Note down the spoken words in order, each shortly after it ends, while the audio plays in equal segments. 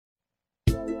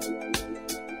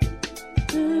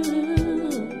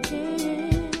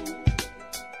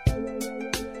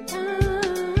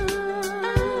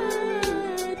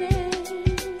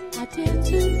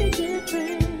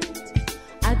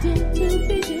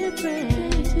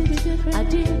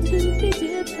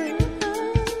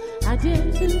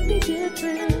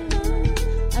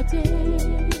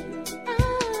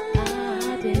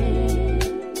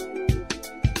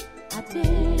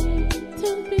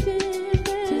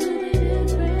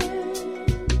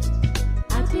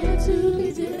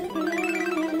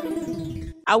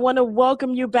I want to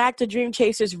welcome you back to Dream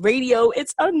Chasers Radio.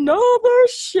 It's another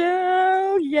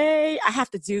show. Yay. I have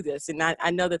to do this. And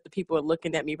I know that the people are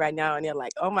looking at me right now and they're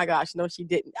like, oh my gosh, no, she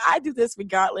didn't. I do this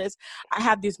regardless. I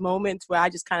have these moments where I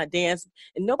just kind of dance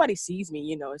and nobody sees me.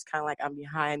 You know, it's kind of like I'm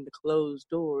behind the closed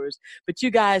doors. But you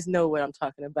guys know what I'm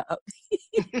talking about.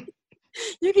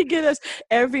 You can get us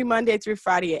every Monday through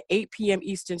Friday at 8 p.m.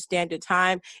 Eastern Standard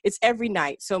Time. It's every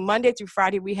night. So Monday through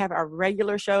Friday, we have our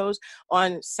regular shows.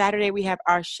 On Saturday, we have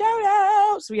our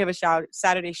Shoutouts. We have a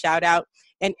Saturday Shoutout.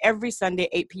 And every Sunday,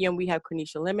 8 p.m., we have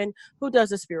Cornisha Lemon, who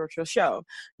does a spiritual show.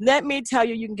 Let me tell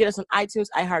you, you can get us on iTunes,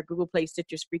 iHeart, Google Play,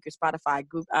 Stitcher, Spreaker, Spotify,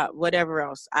 Google, whatever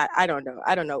else. I don't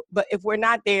know. But if we're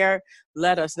not there,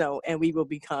 let us know, and we will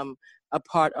become a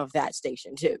part of that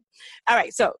station, too. All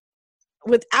right, so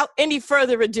without any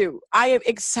further ado, I am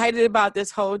excited about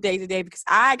this whole day today because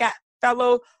I got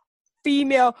fellow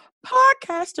female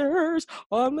podcasters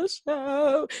on the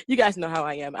show. You guys know how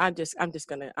I am. I'm just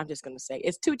gonna say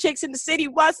it's two chicks in the city.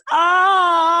 What's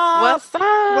up? What's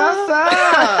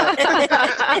up?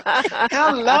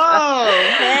 Hello.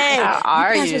 Hey, how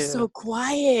are you guys you? are so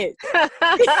quiet.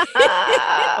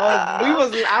 I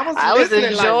was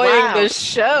enjoying the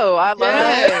show. I love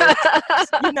it.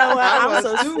 You know what?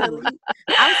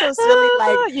 I'm so silly.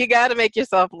 Like, you got to make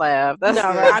yourself laugh. That's no,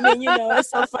 it. I mean, you know,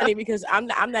 it's so funny because I'm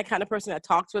that kind of person that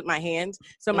talks with my hands.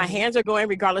 So my hands are going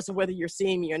regardless of whether you're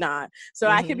seeing me or not. So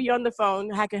I could be on the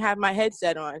phone. I can have my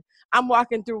headset on. I'm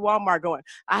walking through Walmart going,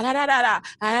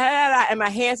 and my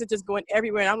hands are just going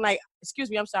everywhere. And I'm like, excuse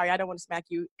me, I'm sorry. I don't want to smack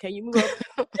you. Can you move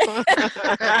over?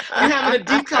 We're having a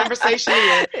deep conversation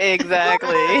here.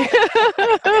 Exactly.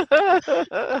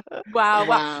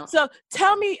 Wow. So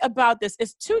tell me about this.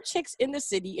 It's two chicks in the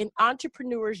city, an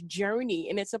entrepreneur's journey,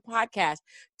 and it's a podcast.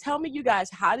 Tell me, you guys,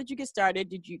 how did you get started?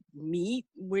 Did you meet?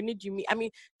 When did you meet? I mean,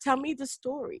 tell me the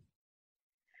story.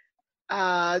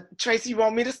 Tracy, you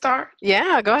want me to start?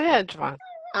 Yeah, go ahead, Javon.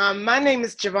 My name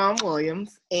is Javon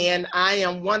Williams, and I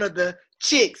am one of the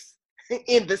chicks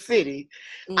in the city.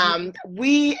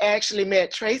 We actually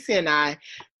met, Tracy and I,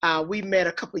 we met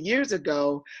a couple years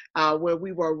ago where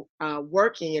we were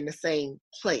working in the same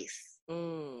place.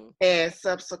 And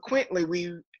subsequently,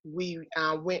 we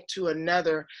went to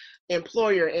another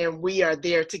employer, and we are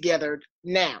there together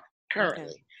now,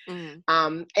 currently. Okay.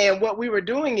 And what we were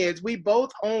doing is we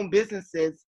both own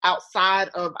businesses outside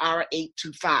of our 8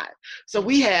 to 5. So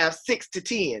we have 6 to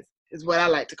 10 is what I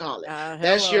like to call it.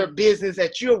 That's your business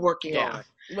that you're working on.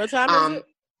 What time is it?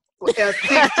 6 to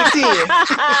 10.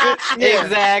 Yeah.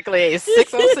 Exactly.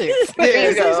 6:06. There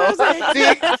you go. 6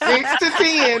 to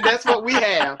 10. That's what we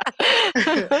have.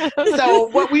 So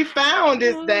what we found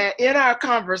is that in our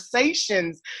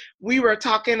conversations, we were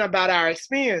talking about our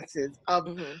experiences of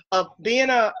being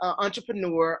an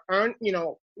entrepreneur,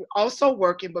 also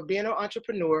working, but being an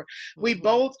entrepreneur. We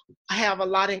both have a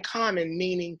lot in common,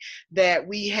 meaning that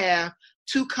we have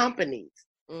 2 companies.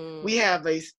 We have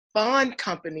a fun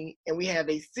company and we have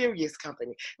a serious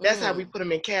company. That's how we put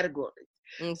them in categories.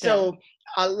 Okay. So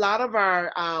a lot of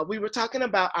our, we were talking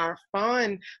about our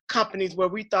fun companies where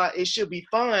we thought it should be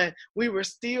fun. We were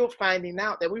still finding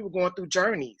out that we were going through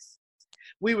journeys.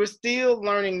 We were still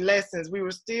learning lessons. We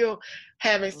were still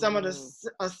having some of the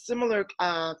similar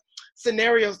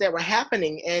scenarios that were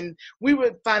happening. And we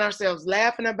would find ourselves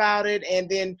laughing about it. And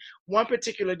then one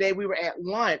particular day we were at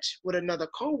lunch with another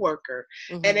coworker.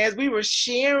 And as we were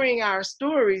sharing our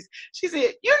stories, she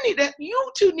said,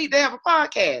 you two need to have a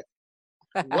podcast.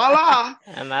 Voila.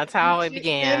 And that's how it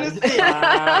began.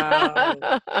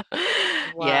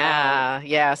 Wow.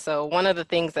 Yeah. So one of the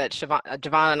things that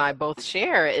Javon and I both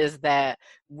share is that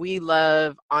we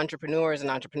love entrepreneurs and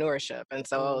entrepreneurship. And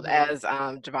so as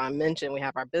Javon mentioned, we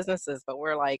have our businesses, but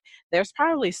we're like, there's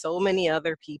probably so many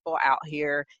other people out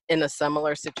here in a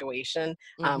similar situation,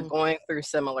 going through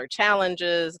similar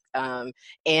challenges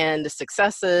and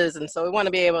successes. And so we want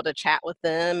to be able to chat with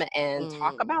them and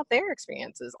talk about their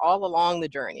experiences all along the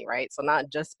journey, right? So not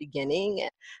just beginning,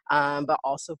 but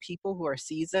also people who are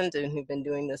seasoned and who've been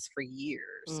doing this for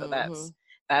years. So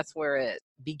that's where it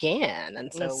began.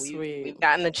 And so That's sweet. we've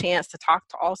gotten the chance to talk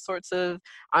to all sorts of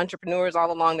entrepreneurs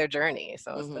all along their journey.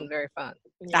 So it's been very fun.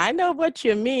 Yeah. I know what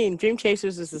you mean. Dream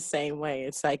Chasers is the same way.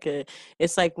 It's like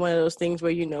one of those things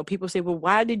where, people say, well,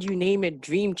 why did you name it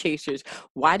Dream Chasers?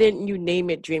 Why didn't you name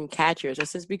it Dream Catchers? I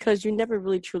says, because you never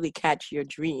really truly catch your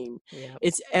dream. Yep.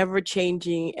 It's ever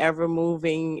changing, ever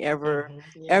moving, ever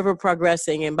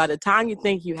progressing. And by the time you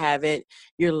think you have it,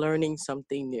 you're learning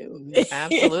something new.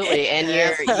 Absolutely. And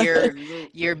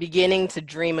you're beginning to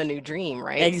dream a new dream,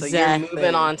 right? Exactly. So you're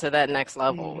moving on to that next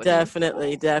level.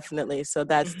 Definitely. So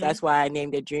that's why I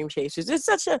named it Dream Chasers. It's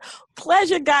such a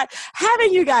pleasure, God,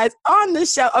 having you guys on the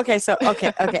show. Okay. So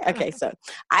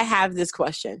I have this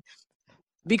question.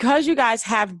 Because you guys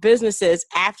have businesses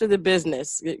after the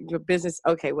business, your business,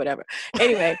 okay, whatever.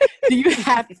 Anyway, do you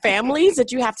have families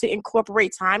that you have to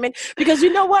incorporate time in? Because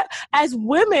you know what? As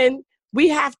women, we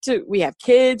have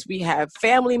kids, we have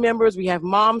family members, we have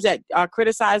moms that are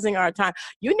criticizing our time.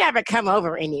 You never come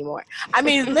over anymore. I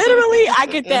mean, literally, I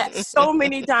get that so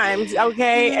many times,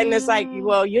 okay? And it's like,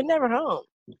 well, you're never home.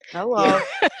 Hello.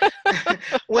 Yeah.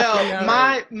 Well,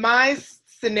 my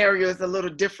scenario is a little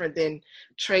different than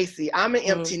Tracy. I'm an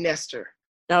empty nester.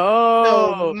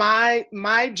 So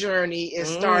my journey is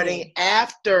starting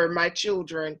after my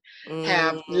children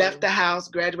have left the house,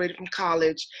 graduated from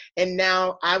college, and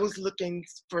now I was looking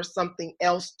for something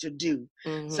else to do.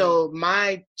 So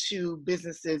my two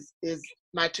businesses is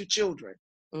my two children,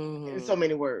 in so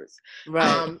many words.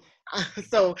 Right.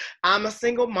 So I'm a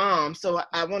single mom. So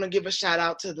I want to give a shout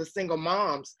out to the single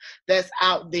moms that's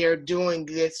out there doing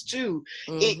this too.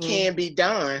 It can be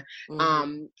done.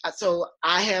 So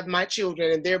I have my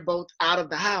children and they're both out of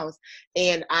the house,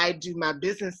 and I do my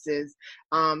businesses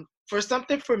for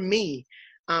something for me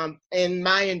and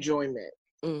my enjoyment.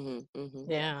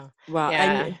 Yeah. Wow.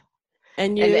 Yeah.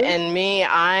 And you? And me,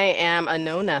 I am a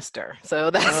no nester.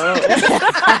 So that's I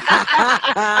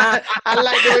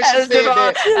like the way she said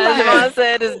that. As Javon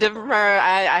said, it's different from her.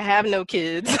 I have no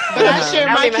kids. But I share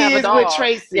my kids with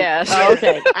Tracy. Yeah.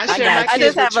 Okay. I share my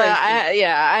kids with Tracy.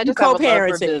 I just have a love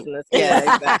for business.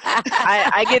 Yeah,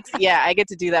 exactly. I get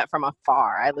to do that from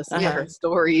afar. I listen to her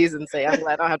stories and say, I'm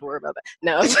glad I don't have to worry about that.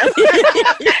 No.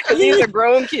 These are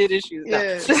grown kid issues. No.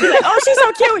 Yeah. She's like, oh, she's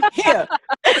so cute. Here.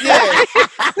 Yeah.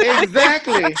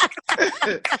 Exactly.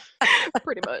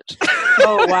 Pretty much.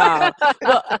 Oh, wow.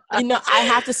 Well, I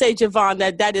have to say, Javon,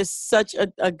 that is such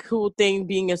a cool thing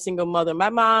being a single mother. My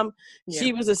mom,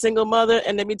 she was a single mother,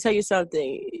 and let me tell you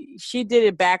something. She did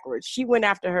it backwards. She went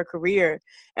after her career,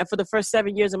 and for the first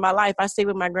 7 years of my life, I stayed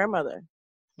with my grandmother.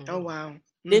 Oh, wow.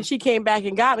 Then she came back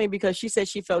and got me because she said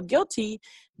she felt guilty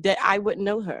that I wouldn't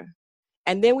know her.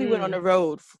 And then we went on the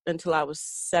road until I was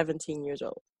 17 years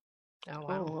old. Oh,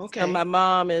 wow. Oh, okay. So my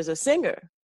mom is a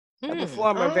singer, a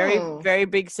performer, very, very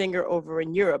big singer over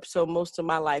in Europe. So most of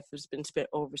my life has been spent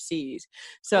overseas.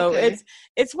 So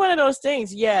it's one of those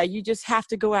things. Yeah, you just have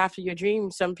to go after your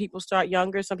dreams. Some people start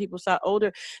younger, some people start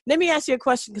older. Let me ask you a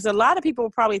question, because a lot of people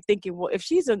are probably thinking, well, if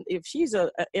she's a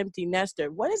empty nester,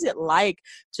 what is it like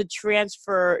to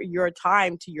transfer your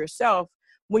time to yourself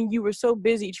when you were so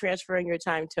busy transferring your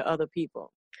time to other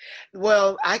people?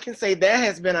 Well, I can say that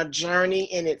has been a journey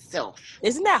in itself.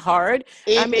 Isn't that hard?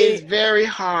 It is very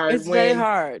hard. It's very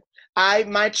hard.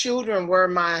 My children were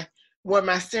my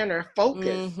center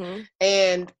focus,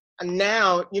 and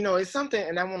now it's something.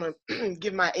 And I want to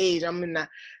give my age. I'm in the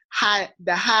high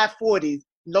 40s,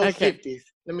 low 50s.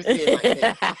 Let me say it like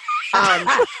that.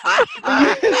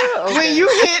 When you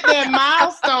hit that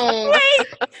milestone,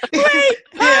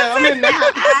 yeah,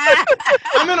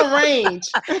 I'm in a range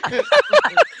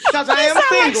because I am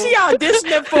single. She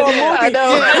auditioning for a movie. I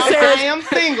know. I am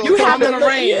single, so I'm in a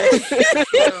range.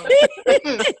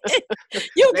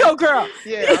 You go, girl.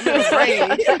 Yeah, I'm in a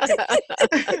range.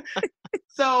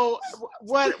 So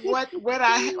what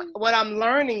I'm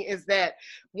learning is that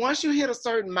once you hit a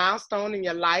certain milestone in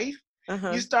your life,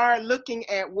 you start looking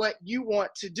at what you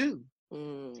want to do.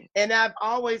 And I've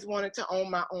always wanted to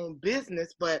own my own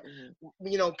business, but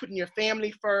putting your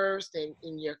family first and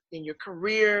in your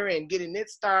career and getting it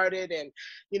started, and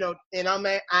and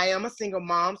I am a single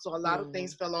mom, so a lot of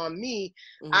things fell on me.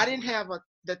 I didn't have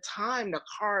the time to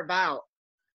carve out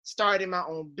starting my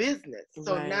own business.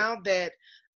 So now that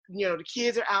the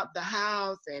kids are out the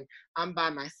house and I'm by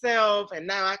myself, and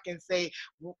now I can say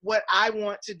what I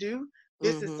want to do.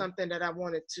 This is something that I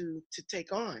wanted to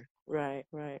take on. Right.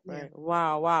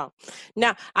 Wow.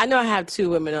 Now, I know I have two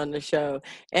women on the show,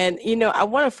 and I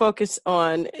want to focus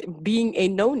on being a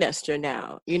no nester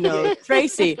now.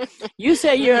 Tracy, you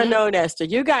say you're a no nester.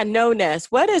 You got no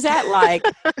nest. What is that like?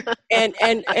 And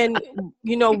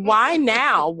why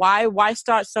now? Why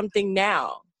start something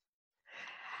now?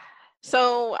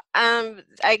 So,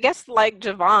 I guess like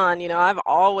Javon, I've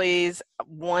always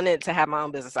wanted to have my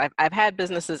own business. I've had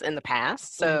businesses in the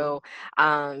past. So,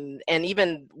 and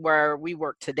even where we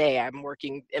work today, I'm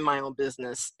working in my own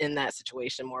business in that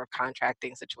situation, more of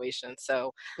contracting situation.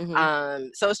 So,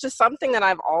 so it's just something that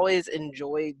I've always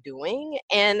enjoyed doing.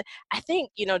 And I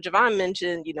think, Javon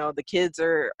mentioned,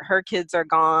 her kids are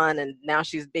gone, and now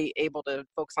she's able to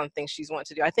focus on things she's wanted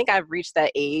to do. I think I've reached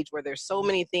that age where there's so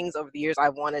many things over the years I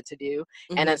wanted to do.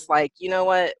 And it's like, you know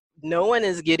what? No one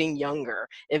is getting younger.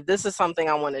 If this is something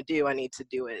I want to do, I need to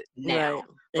do it now.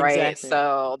 Right. Exactly.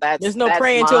 So there's no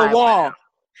praying to a wall.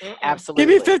 Absolutely.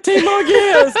 Give me 15 more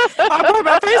years. I'll put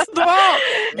my face to the wall.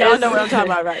 Y'all know what I'm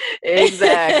talking about, right?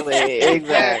 Exactly.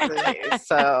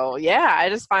 So yeah, I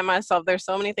just find myself, there's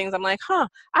so many things I'm like,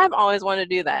 I've always wanted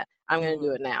to do that. I'm going to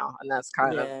do it now. And that's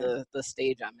kind of the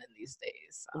stage I'm in these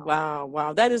days. So.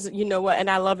 Wow. That is, what, and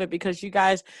I love it because you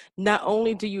guys, not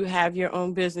only do you have your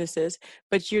own businesses,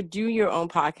 but you do your own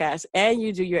podcast and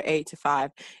you do your 8 to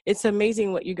 5. It's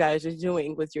amazing what you guys are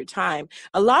doing with your time.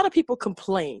 A lot of people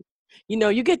complain.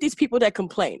 You get these people that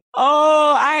complain.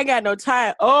 Oh, I ain't got no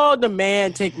time. Oh, the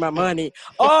man take my money.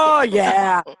 Oh,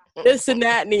 yeah. This and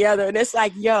that and the other. And it's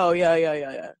like, yo.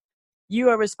 You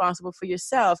are responsible for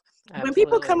yourself. Absolutely. When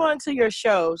people come onto your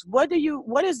shows, what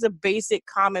is the basic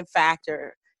common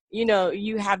factor?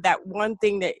 You have that one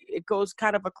thing that it goes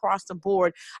kind of across the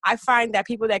board. I find that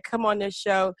people that come on this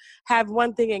show have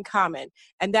one thing in common,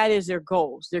 and that is their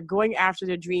goals. They're going after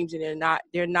their dreams, and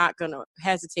they're not going to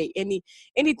hesitate.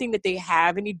 Anything that they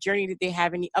have, any journey that they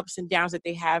have, any ups and downs that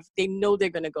they have, they know they're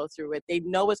going to go through it. They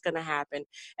know it's going to happen.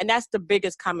 And that's the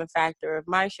biggest common factor of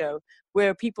my show,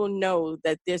 where people know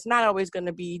that there's not always going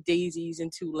to be daisies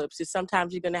and tulips.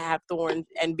 Sometimes you're going to have thorns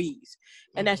and bees,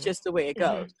 and that's just the way it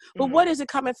goes. But what is a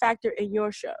common factor in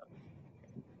your show?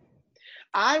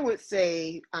 I would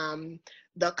say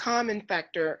the common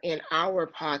factor in our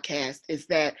podcast is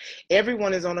that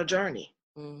everyone is on a journey.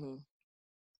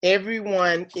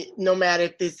 Everyone, no matter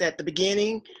if it's at the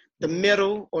beginning, the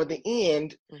middle, or the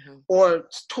end, or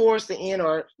towards the end,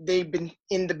 or they've been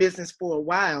in the business for a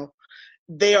while,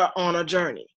 they are on a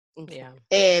journey. Yeah.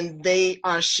 And they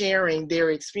are sharing their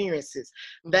experiences.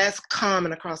 That's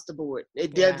common across the board.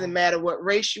 It doesn't matter what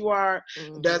race you are.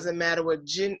 It doesn't matter what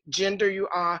gender you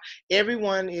are.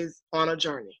 Everyone is on a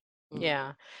journey.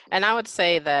 Yeah. And I would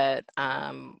say that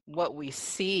what we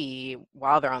see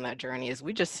while they're on that journey is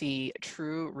we just see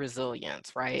true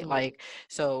resilience, right? Like,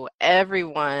 so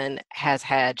everyone has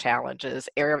had challenges.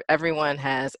 Everyone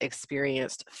has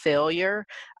experienced failure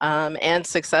and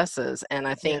successes. And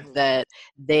I think that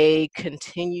they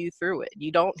continue through it.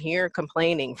 You don't hear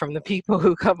complaining from the people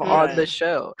who come on the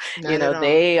show. Not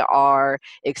they are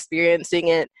experiencing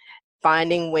it,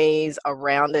 finding ways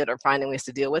around it, or finding ways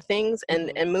to deal with things,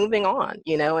 and moving on,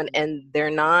 and they're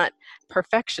not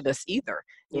perfectionists either,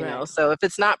 you know, so if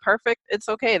it's not perfect, it's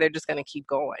okay. They're just going to keep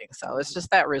going. So it's just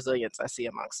that resilience I see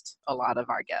amongst a lot of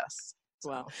our guests.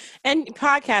 Wow. And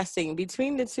podcasting,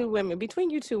 between you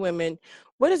two women,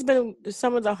 what has been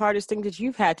some of the hardest things that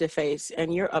you've had to face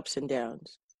and your ups and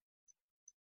downs?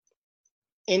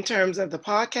 In terms of the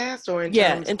podcast, or in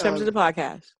terms of the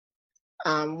podcast?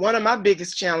 One of my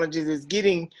biggest challenges is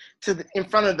getting in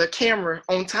front of the camera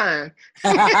on time.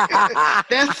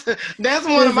 That's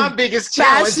one of my biggest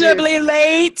challenges. Fashionably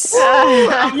late.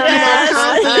 Constant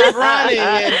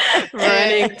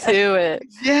running to it.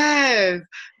 Yes.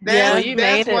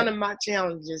 That's one of my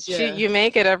challenges. Yeah. You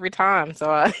make it every time,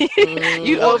 so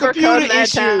you overcome that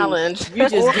challenge. You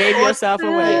just gave yourself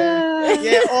away.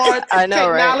 Or I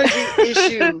know, technology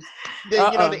issues.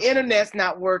 The internet's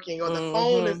not working, or the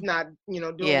phone is not, doing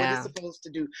what it's supposed to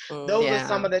do. Those are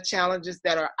some of the challenges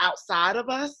that are outside of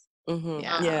us.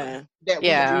 That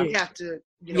we have to,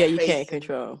 you can't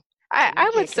control.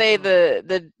 I would say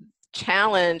the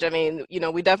challenge, I mean,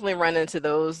 we definitely run into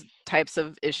those types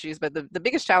of issues, but the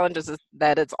biggest challenge is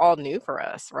that it's all new for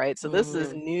us, right? So this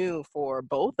is new for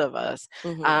both of us.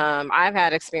 I've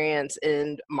had experience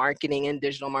in marketing and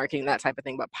digital marketing, that type of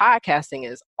thing, but podcasting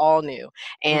is all new.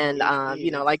 And,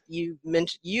 like you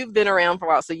mentioned, you've been around for a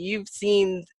while, so you've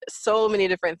seen so many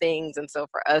different things. And so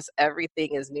for us,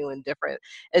 everything is new and different.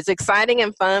 It's exciting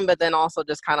and fun, but then also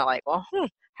just kind of like, well,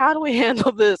 how do we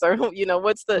handle this? Or,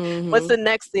 what's the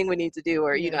next thing we need to do?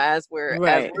 Or, as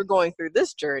we're going through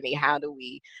this journey, how do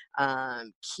we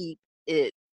keep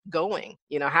it going?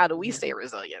 How do we stay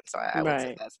resilient? So I would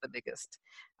say that's the biggest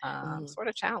sort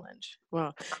of challenge.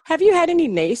 Well, have you had any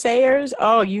naysayers?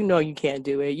 Oh, you can't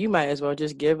do it. You might as well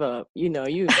just give up.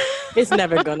 It's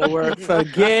never gonna work.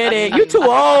 Forget it. You too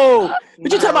old.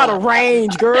 But you talking about a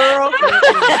range, girl?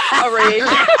 A range?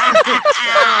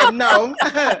 No.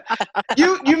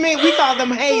 You mean we call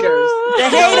them haters? The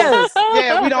haters.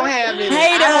 Yeah, we don't have any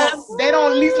haters. They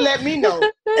don't at least let me know.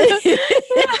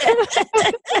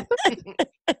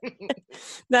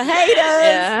 The haters.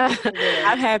 Yeah.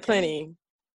 I've had plenty.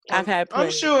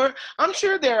 I'm sure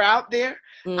they're out there,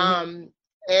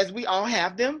 as we all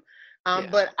have them.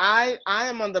 But I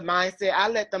am on the mindset, I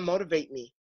let them motivate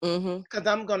me, because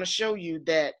I'm going to show you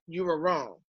that you were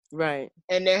wrong. Right.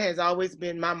 And that has always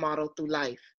been my motto through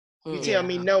life. You tell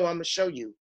me no, I'm going to show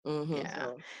you.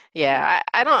 I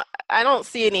don't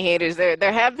see any haters there.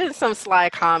 There have been some sly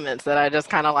comments that I just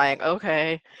kind of like,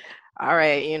 okay, all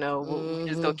right, we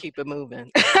just go keep it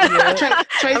moving.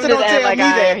 Tracy don't tell me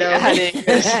that,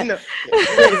 though.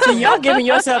 So y'all giving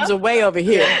yourselves away over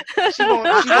here.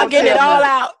 I'm getting it all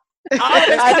out. All of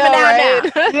it's coming out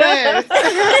now. Yes.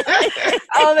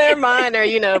 Oh, they're minor,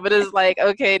 but it's like,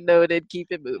 okay, noted, keep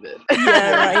it moving.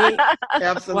 Yeah, right.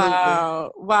 Absolutely.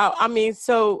 Wow. I mean,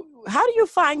 so how do you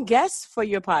find guests for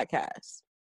your podcast?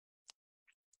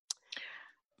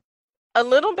 A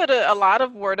lot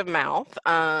of word of mouth,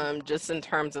 just in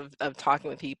terms of talking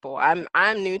with people. I'm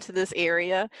new to this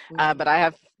area, but I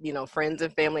have, friends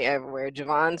and family everywhere.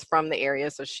 Javon's from the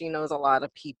area, so she knows a lot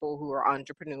of people who are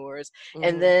entrepreneurs.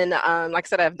 And then, like I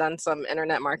said, I've done some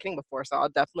internet marketing before, so I'll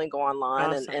definitely go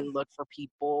online and look for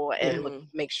people and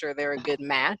make sure they're a good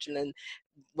match. And then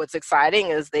what's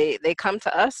exciting is they come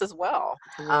to us as well.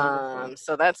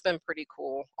 So that's been pretty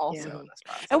cool also in this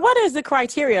process. And what is the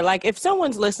criteria? Like if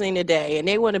someone's listening today and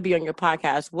they want to be on your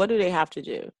podcast, what do they have to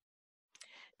do?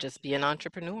 Just be an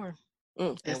entrepreneur.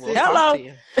 And we'll talk to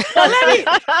you. So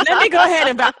let me go ahead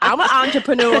and I'm an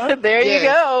entrepreneur. There you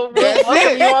go. We'll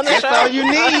welcome you on the show. That's all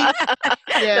you need.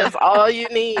 That's all you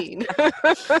need.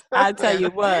 I tell you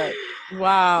what.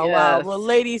 Wow. Well,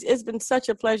 ladies, it's been such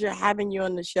a pleasure having you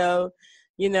on the show.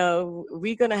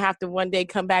 We're gonna have to one day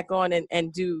come back on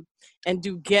and do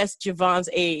guess Javon's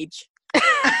age.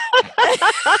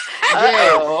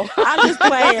 I'm just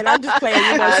playing. She's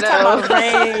talking about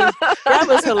range. That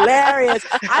was hilarious.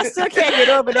 I still can't get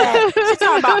over that. She's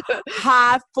talking about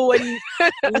high 40s,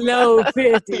 low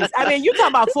 50s. I mean, you talking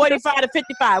about 45 to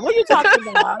 55. What are you talking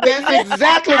about? That's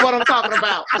exactly what I'm talking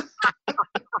about.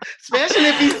 Especially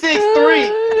if he's 6'3".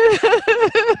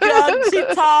 Young,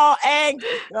 she's tall and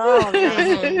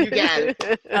you got it.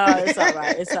 Oh,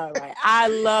 it's all right. I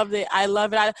love it.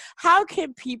 How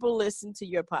can people listen to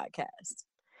your podcast?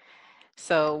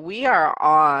 So we are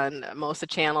on most of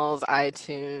the channels,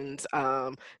 iTunes,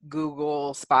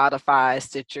 Google, Spotify,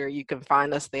 Stitcher. You can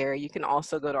find us there. You can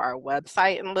also go to our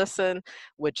website and listen,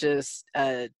 which is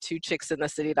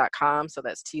twochicksinthecity.com. So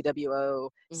that's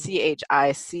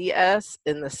TWOCHICS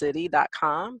in the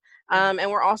city.com. And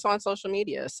we're also on social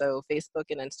media. So Facebook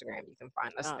and Instagram, you can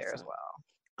find us there as well.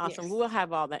 Awesome. Yes. We'll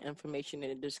have all that information in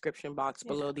the description box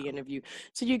below the interview.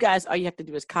 So you guys, all you have to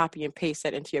do is copy and paste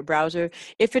that into your browser.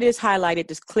 If it is highlighted,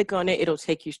 just click on it. It'll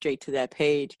take you straight to that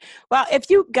page. Well,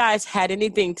 if you guys had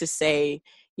anything to say,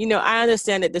 I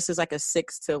understand that this is like a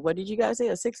 6 to, what did you guys say?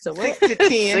 A 6 to what? 6 to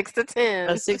 10. 6 to 10.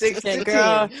 A 6 to 10,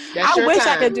 girl. I wish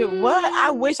I could do what?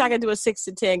 I wish I could do a 6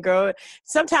 to 10, girl.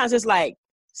 Sometimes it's like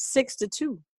 6 to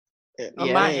 2.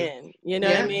 On my end, what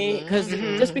I mean? Because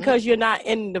just because you're not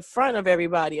in the front of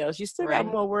everybody else, you still got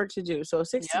more work to do. So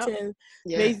 6 to 10,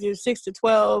 maybe 6 to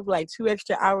 12, like 2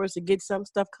 extra hours to get some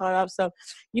stuff caught up. So,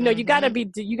 you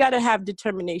gotta have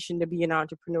determination to be an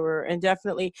entrepreneur. And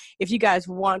definitely, if you guys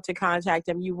want to contact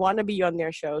them, you want to be on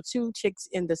their show,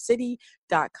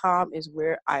 twochicksinthecity.com is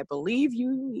where I believe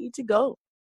you need to go.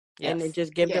 Yes. And then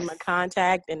just give them a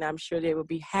contact, and I'm sure they will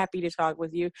be happy to talk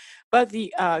with you. But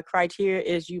the criteria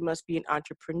is you must be an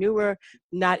entrepreneur,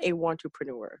 not a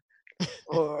wantrepreneur,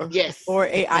 or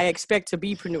I expect to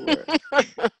be preneur.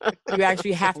 You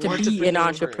actually have to be an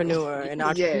entrepreneur. An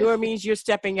entrepreneur means you're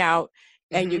stepping out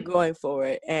and you're going for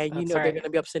it, and there are going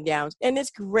to be ups and downs. And it's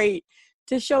great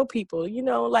to show people,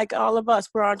 like all of us,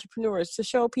 we're entrepreneurs, to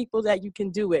show people that you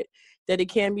can do it. That it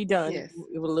can be done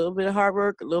with a little bit of hard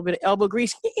work, a little bit of elbow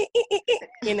grease,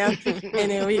 and then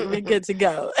we're good to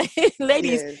go.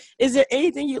 Ladies, is there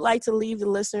anything you'd like to leave the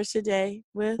listeners today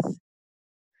with?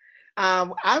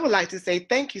 I would like to say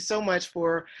thank you so much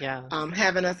for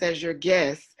having us as your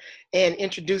guests and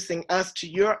introducing us to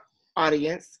your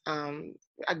audience.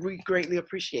 We greatly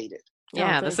appreciate it.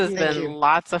 Yeah, this has been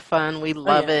lots of fun. We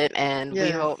love it. And we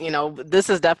hope, this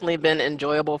has definitely been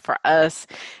enjoyable for us.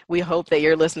 We hope that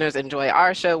your listeners enjoy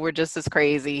our show. We're just as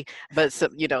crazy, but,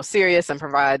 serious and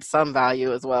provide some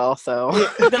value as well. So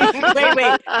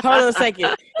wait, hold on a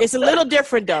second. It's a little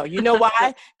different though. You know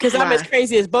why? Because I'm as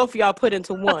crazy as both of y'all put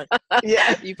into one.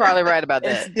 Yeah, you're probably right about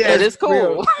that. It is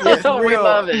cool. It's real. We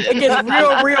love it. It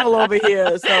gets real over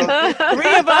here. So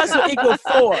 3 of us will equal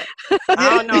 4.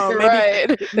 I don't know.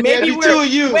 Maybe two of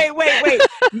you. Wait.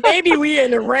 Maybe we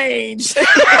in the range.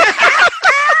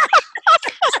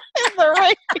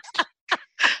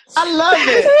 I love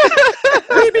it.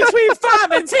 We between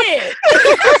 5 and 10.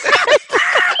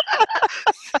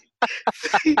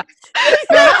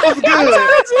 That was good.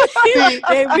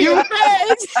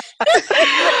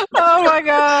 Oh my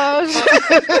gosh.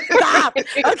 Stop.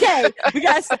 Okay. We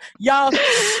got y'all.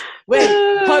 Wait,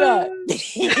 hold on.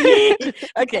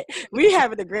 Okay. We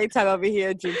having a great time over here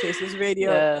at Dream Chasers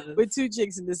Radio with 2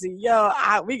 chicks in the sea. Yo,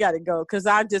 we got to go because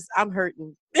I'm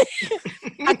hurting.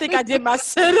 I think I did my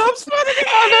sit-ups for the day.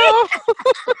 Oh,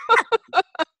 no.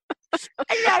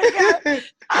 I gotta go.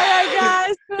 All right,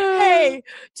 guys. Hey,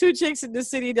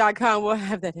 2chicksinthecity.com. We'll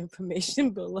have that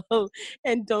information below.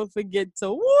 And don't forget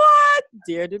to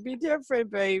dare to be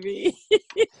different, baby.